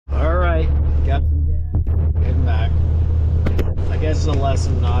is a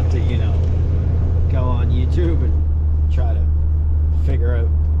lesson not to, go on YouTube and try to figure out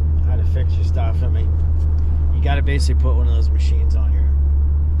how to fix your stuff. I mean, you got to basically put one of those machines on your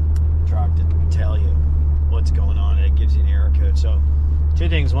truck to tell you what's going on. It gives you an error code. So, two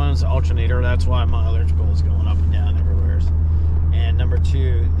things. One is the alternator. That's why my electrical is going up and down everywhere. And number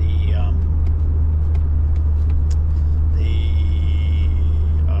two, the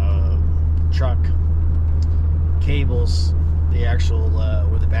truck cables, the actual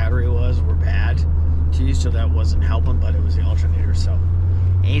where the battery was, were bad too, so that wasn't helping. But it was the alternator. So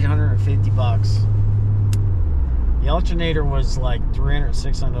 $850. The alternator was like $300,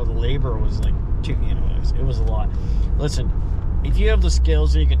 $600. The labor was like it was a lot. Listen, if you have the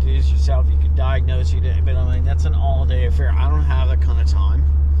skills and you can do this yourself, you can diagnose it, but I mean, that's an all-day affair. I don't have that kind of time,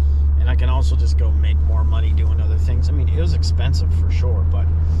 and I can also just go make more money doing other things. I mean, it was expensive for sure, but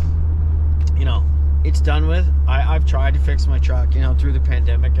it's done with. I've tried to fix my truck, through the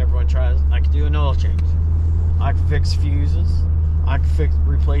pandemic. Everyone tries. I could do an oil change. I could fix fuses. I could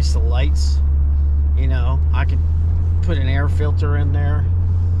replace the lights. I could put an air filter in there.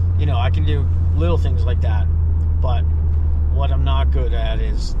 I can do little things like that. But what I'm not good at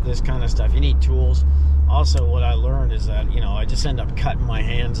is this kind of stuff. You need tools. Also, what I learned is that, I just end up cutting my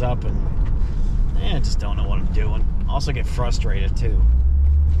hands up and I just don't know what I'm doing. I also get frustrated too.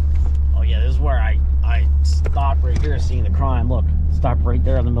 Oh yeah, this is where I stop right here seeing the crime. Look, stop right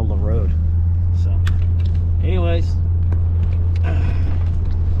there in the middle of the road. So, anyways,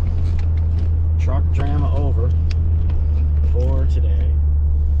 truck drama over for today.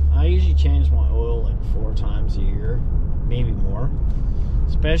 I usually change my oil like 4 times a year, maybe more,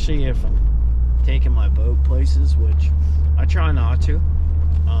 especially if I'm taking my boat places, which I try not to,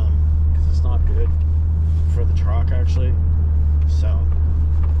 because it's not good for the truck actually. So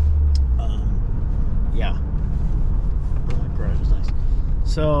yeah, that garage is nice.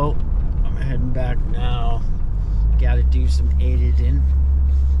 So I'm heading back now. Got to do some editing.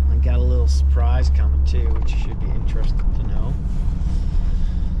 I got a little surprise coming too, which you should be interested to know.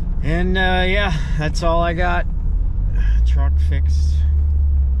 And yeah, that's all I got. Truck fixed.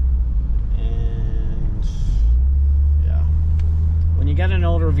 And yeah, when you get an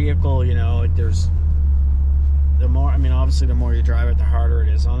older vehicle, there's the more, obviously the more you drive it, the harder it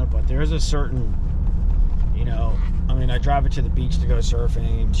is on it, but there's a certain, I drive it to the beach to go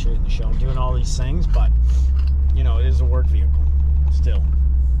surfing and shooting the show and doing all these things, but it is a work vehicle still,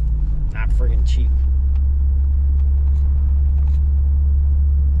 not friggin' cheap.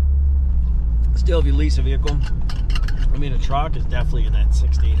 Still, if you lease a vehicle, a truck is definitely in that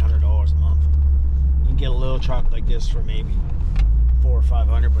 $600 to $800 a month. You can get a little truck like this for maybe $400 or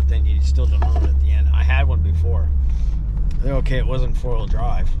 $500, but then you still don't own it at the end. I had one before. They're okay, it wasn't 4-wheel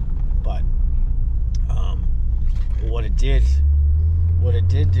drive, but what it did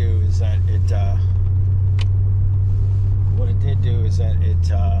do is that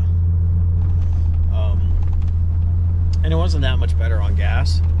and it wasn't that much better on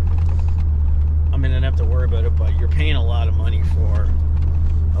gas. I didn't have to worry about it, but you're paying a lot of money for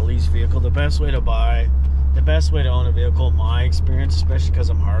a lease vehicle. The best way to own a vehicle, in my experience, especially because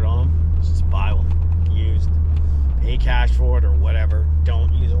I'm hard on them, is just buy one used, pay cash for it or whatever.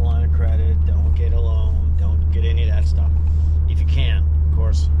 Don't use a line of credit. Don't get a loan. Don't get any of that stuff. If you can, of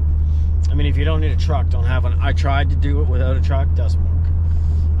course. If you don't need a truck, don't have one. I tried to do it without a truck, doesn't work.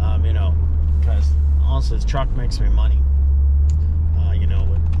 Because honestly, this truck makes me money.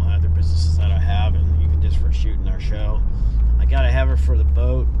 With my other businesses that I have, and even just for shooting our show. I gotta have it for the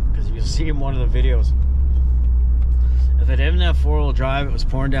boat, because you'll see in one of the videos, if it didn't have 4-wheel drive, it was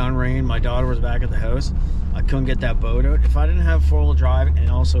pouring down rain, my daughter was back at the house, I couldn't get that boat out. If I didn't have 4-wheel drive and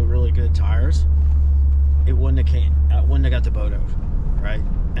also really good tires, I wouldn't have got the boat out, right?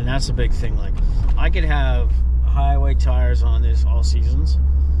 And that's a big thing. Like, I could have highway tires on this all seasons.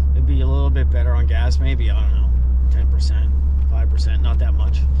 It'd be a little bit better on gas, maybe, I don't know, 10%, 5%, not that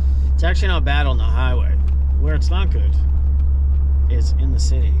much. It's actually not bad on the highway. Where it's not good is in the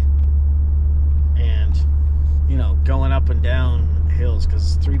city. And, going up and down hills,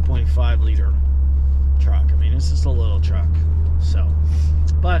 because it's 3.5 liter truck. It's just a little truck. So,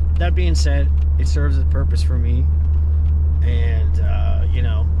 but that being said, it serves a purpose for me. And,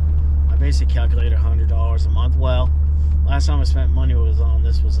 I basically calculated $100 a month. Well, last time I spent money on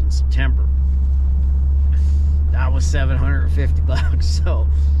this was in September. That was $750. So,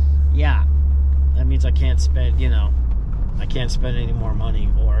 yeah, that means I can't spend, I can't spend any more money,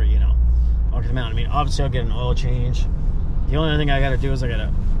 or, mark the amount. Obviously I'll get an oil change. The only thing I got to do is I got to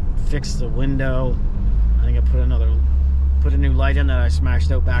fix the window. I think I put a new light in that I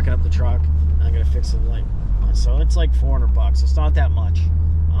smashed out backing up the truck. I'm going to fix the light So it's like $400. It's not that much.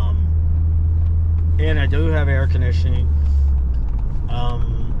 And I do have air conditioning.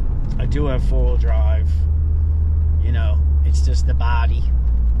 I do have four-wheel drive. You know, it's just the body.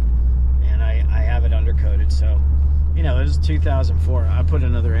 And I have it undercoated. So, you know, it was 2004. I put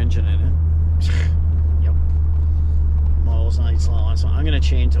another engine in it. Yep. Model's nice long. So I'm going to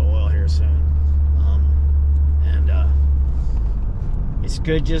change the oil here soon. It's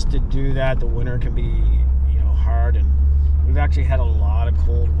good just to do that. The winter can be, you know, hard. And we've actually had a lot of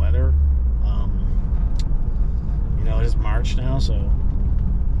cold weather. You know, it is March now, so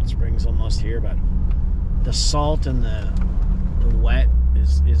spring's almost here, but the salt and the wet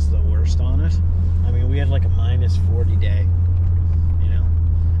is the worst on it. I mean, we had like a -40 day, you know.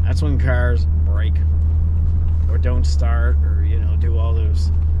 That's when cars break or don't start, or, you know, do all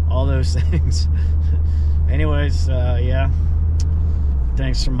those things. Anyways, yeah,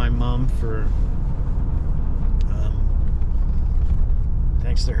 thanks to my mom for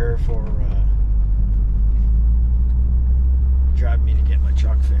thanks to her for driving me to get my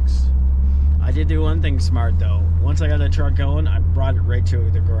truck fixed. I did do one thing smart though. Once I got the truck going, I brought it right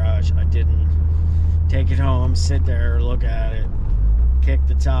to the garage. I didn't take it home, sit there, look at it, kick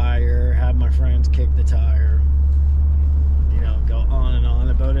the tire, have my friends kick the tire, you know, go on and on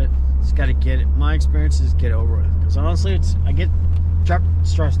about it. Just got to get it. My experience is get over it. Because honestly, I get truck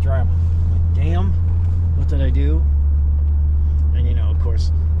stress driving. I'm like, damn, what did I do? And, you know, of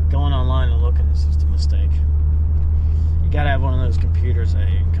course, going online and looking is just a mistake. You got to have one of those computers that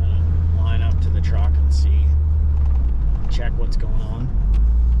you can kind of line up to the truck and see, check what's going on.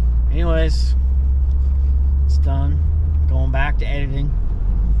 Anyways, it's done. Going back to editing.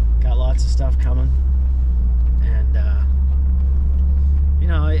 Got lots of stuff coming. And, you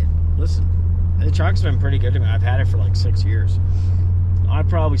know, listen, the truck's been pretty good to me. I've had it for like 6 years. I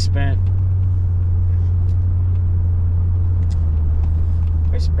probably spent,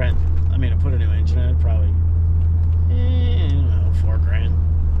 I mean, I put a new engine in it, probably, I don't know, $4,000.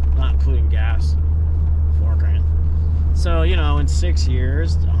 Not including gas, $4,000. So, you know, in 6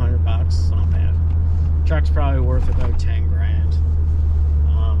 years, $100, it's not bad. Truck's probably worth about $10,000.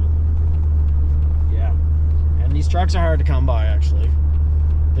 Yeah. And these trucks are hard to come by, actually.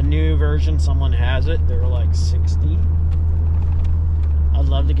 The new version, someone has it, they were like 60. I'd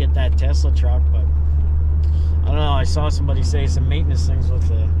love to get that Tesla truck, but I don't know. I saw somebody say some maintenance things with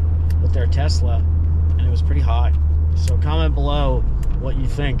their Tesla, and it was pretty high. So comment below what you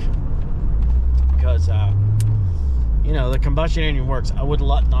think, because you know, the combustion engine works. I would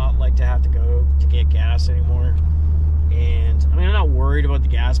not like to have to go to get gas anymore. And I mean, I'm not worried about the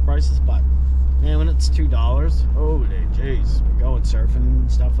gas prices, but man, when it's $2, holy jeez, we're going surfing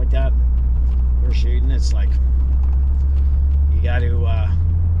and stuff like that, we're shooting, it's like, you got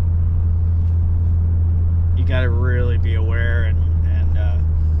to really be aware, and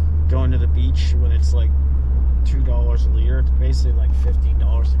going to the beach when it's like $2 a liter, it's basically like $15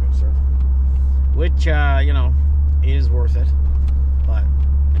 to go surfing, which you know, is worth it, but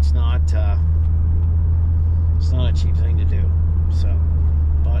it's not a cheap thing to do. So,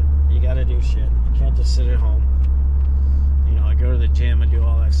 but you got to do shit. You can't just sit at home. You know, I go to the gym and do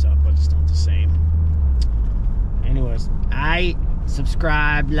all that stuff, but it's not the same. Anyways,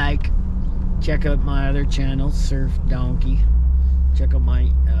 subscribe, like, check out my other channel, Surf Donkey. Check out my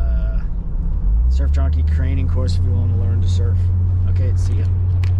Surf Donkey training course if you want to learn to surf. Okay, see ya.